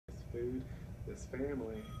dude, this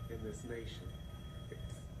family, and this nation.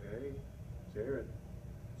 Hey, Jared,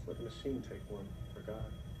 let's let the machine take one for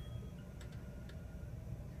God.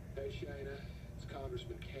 Hey, Shayna, it's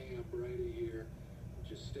Congressman Cam Brady here.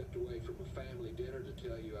 Just stepped away from a family dinner to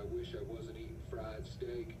tell you I wish I wasn't eating fried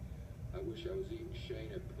steak. I wish I was eating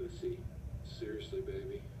Shayna pussy. Seriously,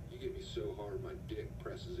 baby, you get me so hard my dick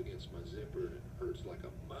presses against my zipper and it hurts like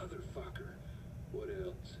a motherfucker. What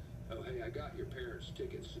else? Oh, hey, I got your parents'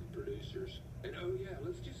 tickets to the producers. And oh yeah,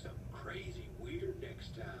 let's do something crazy weird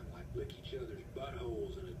next time, like lick each other's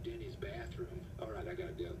buttholes in a Denny's bathroom. All right, I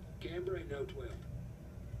gotta go. Cambrai, no 12.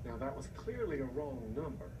 Now that was clearly a wrong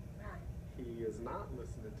number. He is not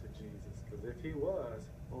listening to Jesus, because if he was,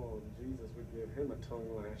 oh, Jesus would give him a tongue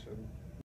lashing.